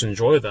the guests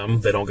enjoy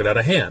them, they don't get out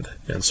of hand.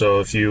 And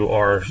so if you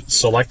are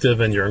selective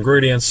in your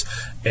ingredients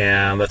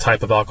and the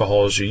type of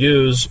alcohols you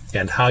use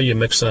and how you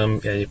mix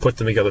them and you put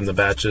them together in the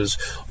batches,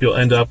 you'll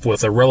end up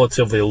with a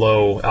relatively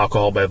low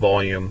alcohol by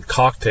volume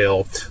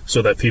cocktail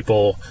so that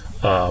people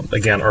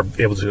again, are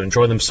able to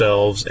enjoy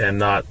themselves and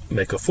not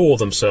make a fool of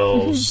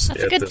themselves.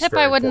 That's a good tip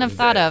I wouldn't have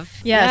thought of.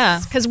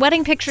 Yes, because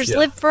wedding pictures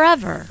live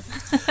forever.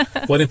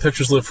 Wedding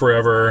pictures live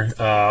forever.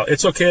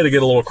 It's okay to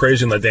get a little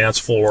crazy on the dance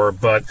floor,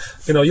 but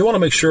you want to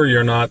make sure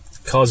you're not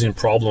causing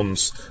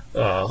problems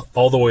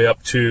all the way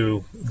up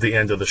to the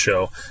end of the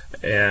show.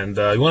 And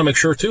you want to make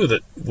sure, too,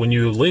 that when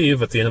you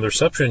leave at the end of the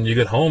reception, you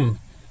get home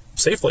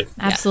safely.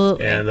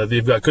 Absolutely. And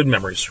you've got good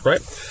memories, right?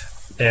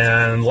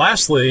 And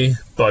lastly,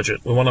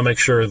 budget. We want to make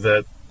sure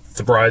that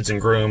the brides and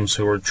grooms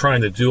who are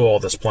trying to do all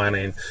this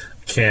planning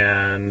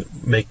can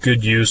make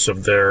good use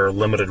of their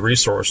limited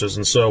resources.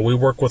 And so we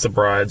work with the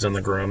brides and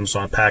the grooms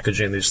on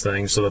packaging these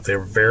things so that they're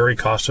very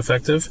cost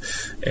effective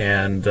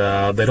and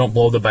they don't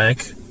blow the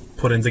bank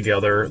putting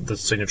together the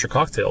signature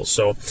cocktails.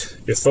 So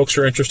if folks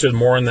are interested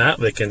more in that,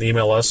 they can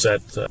email us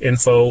at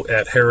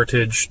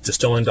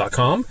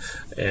info@heritagedistilling.com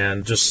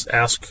and just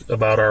ask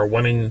about our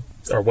wedding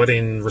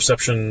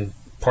reception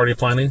party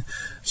planning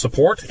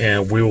support,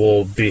 and we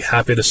will be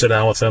happy to sit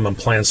down with them and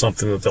plan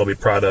something that they'll be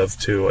proud of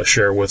to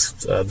share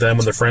with them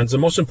and their friends, and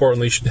most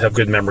importantly, should have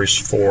good memories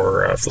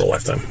for the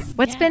lifetime.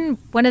 What's been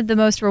one of the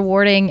most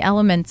rewarding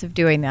elements of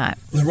doing that?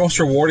 The most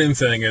rewarding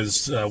thing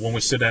is when we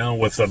sit down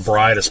with a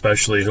bride,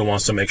 especially who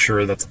wants to make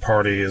sure that the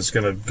party is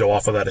going to go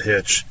off without a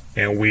hitch,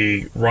 and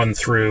we run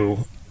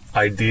through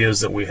ideas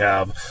that we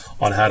have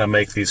on how to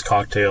make these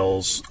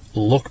cocktails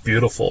look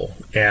beautiful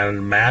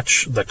and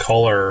match the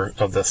color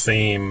of the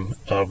theme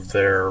of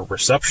their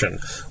reception,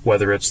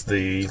 whether it's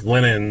the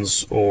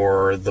linens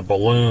or the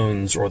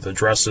balloons or the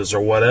dresses or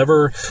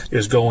whatever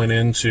is going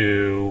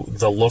into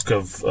the look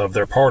of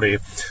their party.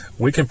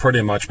 We can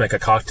pretty much make a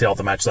cocktail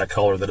to match that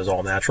color that is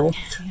all natural,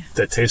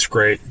 that tastes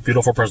great,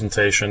 beautiful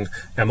presentation,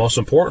 and most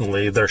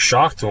importantly, they're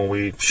shocked when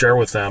we share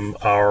with them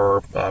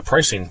our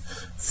pricing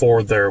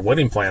for their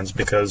wedding plans,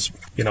 because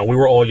we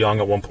were all young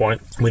at one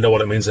point. We know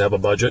what it means to have a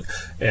budget,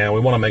 and we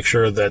want to make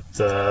sure that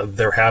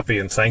they're happy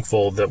and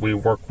thankful that we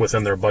work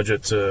within their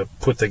budget to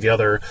put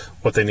together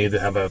what they need to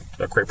have a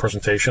great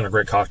presentation, a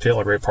great cocktail,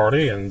 a great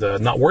party, and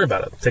not worry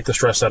about it. Take the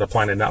stress out of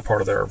planning that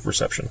part of their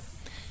reception.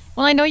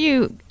 Well, I know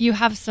you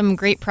have some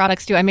great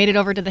products too. I made it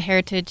over to the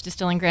Heritage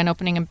Distilling grand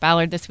opening in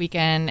Ballard this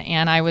weekend,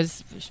 and I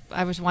was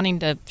wanting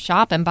to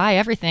shop and buy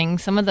everything.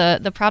 Some of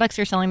the products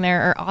you're selling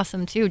there are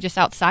awesome too, just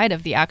outside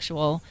of the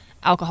actual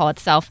alcohol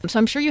itself. So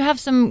I'm sure you have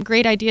some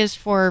great ideas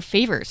for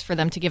favors for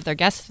them to give their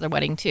guests for their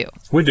wedding too.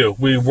 We do.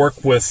 We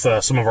work with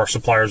some of our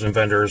suppliers and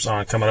vendors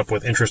on coming up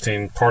with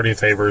interesting party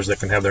favors that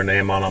can have their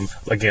name on them.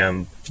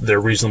 Again,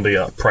 they're reasonably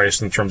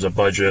priced in terms of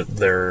budget.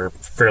 They're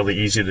fairly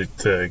easy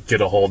to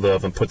get a hold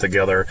of and put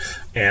together,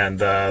 and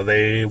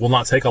they will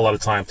not take a lot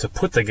of time to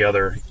put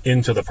together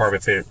into the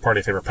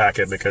party favor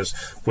packet, because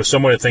with so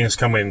many things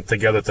coming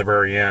together at the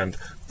very end,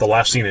 the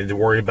last thing you need to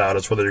worry about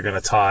is whether you're going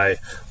to tie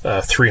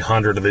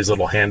 300 of these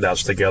little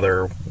handouts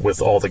together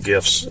with all the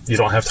gifts. You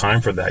don't have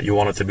time for that. You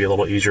want it to be a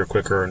little easier,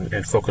 quicker,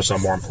 and focus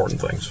on more important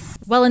things.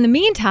 Well, in the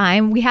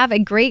meantime, we have a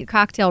great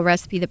cocktail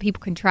recipe that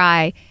people can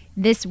try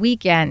this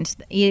weekend,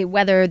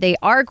 whether they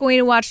are going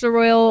to watch the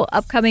royal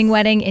upcoming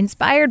wedding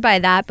inspired by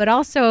that, but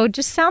also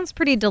just sounds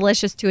pretty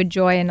delicious to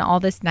enjoy in all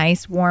this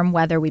nice warm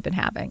weather we've been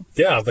having.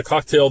 Yeah, the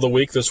cocktail of the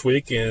week this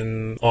week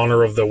in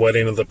honor of the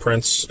wedding of the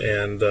Prince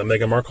and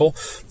Meghan Markle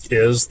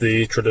is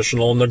the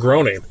traditional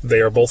Negroni. They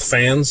are both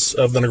fans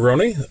of the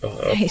Negroni,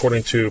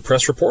 according to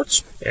press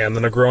reports. And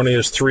the Negroni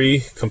is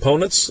 3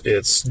 components.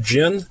 It's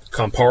gin,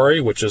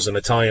 Campari, which is an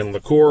Italian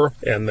liqueur,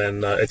 and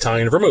then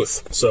Italian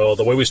vermouth. So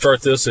the way we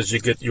start this is you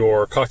get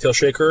your cocktail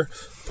shaker,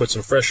 put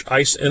some fresh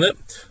ice in it,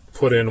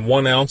 put in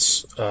 1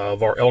 ounce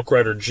of our Elk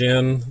Rider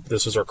gin.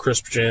 This is our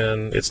crisp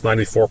gin. It's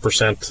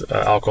 94%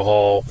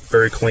 alcohol,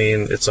 very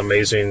clean. It's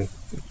amazing,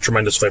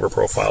 tremendous flavor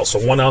profile.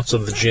 So 1 ounce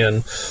of the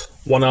gin,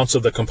 1 ounce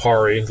of the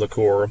Campari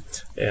liqueur,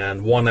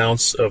 and 1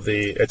 ounce of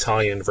the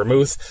Italian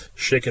vermouth.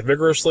 Shake it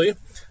vigorously,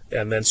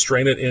 and then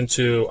strain it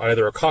into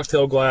either a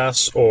cocktail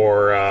glass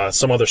or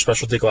some other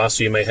specialty glass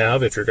you may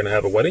have if you're going to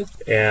have a wedding,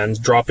 and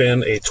drop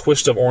in a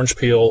twist of orange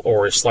peel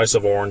or a slice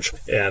of orange.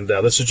 And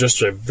this is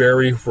just a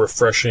very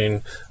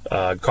refreshing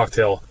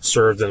cocktail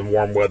served in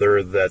warm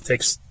weather that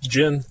takes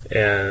gin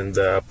and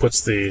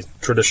puts the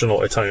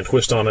traditional Italian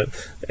twist on it,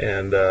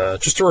 and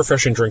just a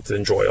refreshing drink to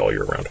enjoy all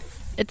year round.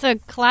 It's a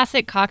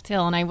classic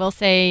cocktail, and I will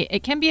say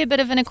it can be a bit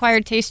of an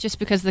acquired taste just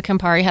because the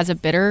Campari has a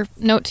bitter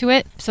note to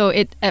it. So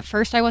at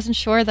first I wasn't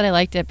sure that I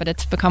liked it, but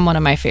it's become one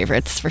of my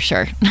favorites for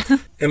sure.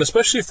 And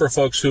especially for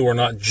folks who are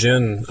not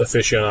gin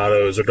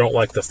aficionados or don't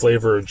like the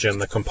flavor of gin,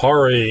 the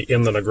Campari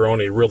in the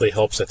Negroni really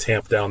helps to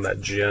tamp down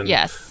that gin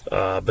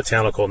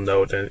botanical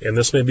note. And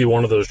this may be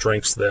one of those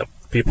drinks that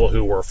people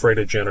who were afraid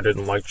of gin or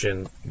didn't like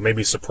gin may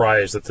be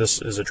surprised that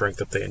this is a drink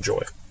that they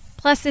enjoy.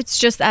 Plus, it's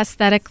just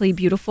aesthetically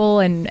beautiful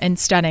and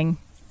stunning.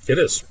 It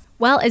is.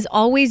 Well, as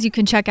always, you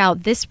can check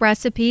out this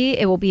recipe.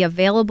 It will be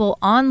available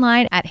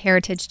online at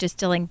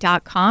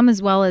heritagedistilling.com,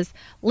 as well as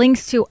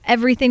links to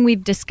everything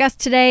we've discussed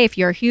today. If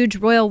you're a huge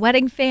royal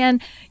wedding fan,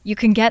 you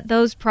can get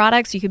those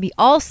products. You can be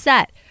all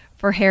set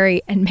for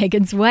Harry and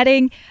Meghan's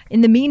wedding.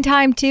 In the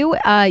meantime, too,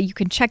 you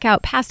can check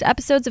out past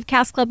episodes of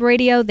Cask Club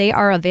Radio. They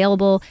are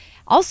available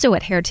also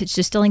at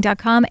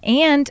heritagedistilling.com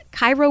and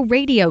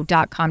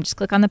CairoRadio.com. Just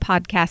click on the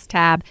podcast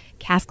tab,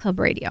 Cask Club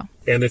Radio.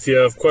 And if you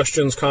have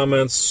questions,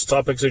 comments,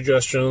 topic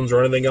suggestions,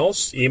 or anything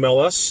else, email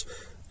us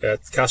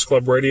at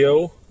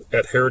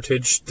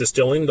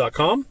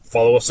caskclubраdio@heritagedistilling.com.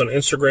 Follow us on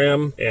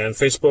Instagram and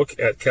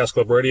Facebook at Cask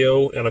Club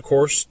Radio. And, of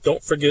course,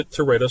 don't forget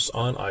to rate us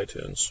on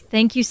iTunes.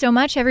 Thank you so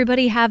much,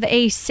 everybody. Have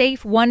a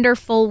safe,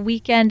 wonderful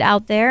weekend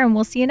out there, and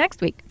we'll see you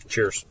next week.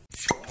 Cheers.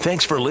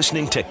 Thanks for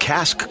listening to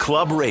Cask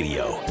Club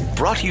Radio,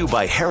 brought to you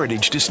by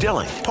Heritage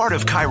Distilling, part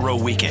of Cairo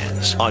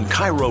Weekends on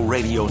Cairo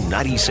Radio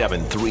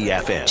 97.3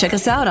 FM. Check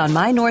us out on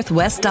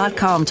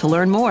mynorthwest.com to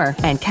learn more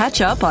and catch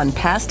up on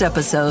past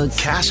episodes.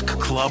 Cask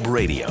Club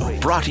Radio,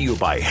 brought to you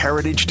by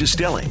Heritage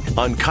Distilling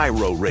on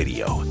Cairo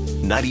Radio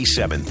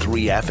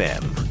 97.3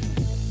 FM.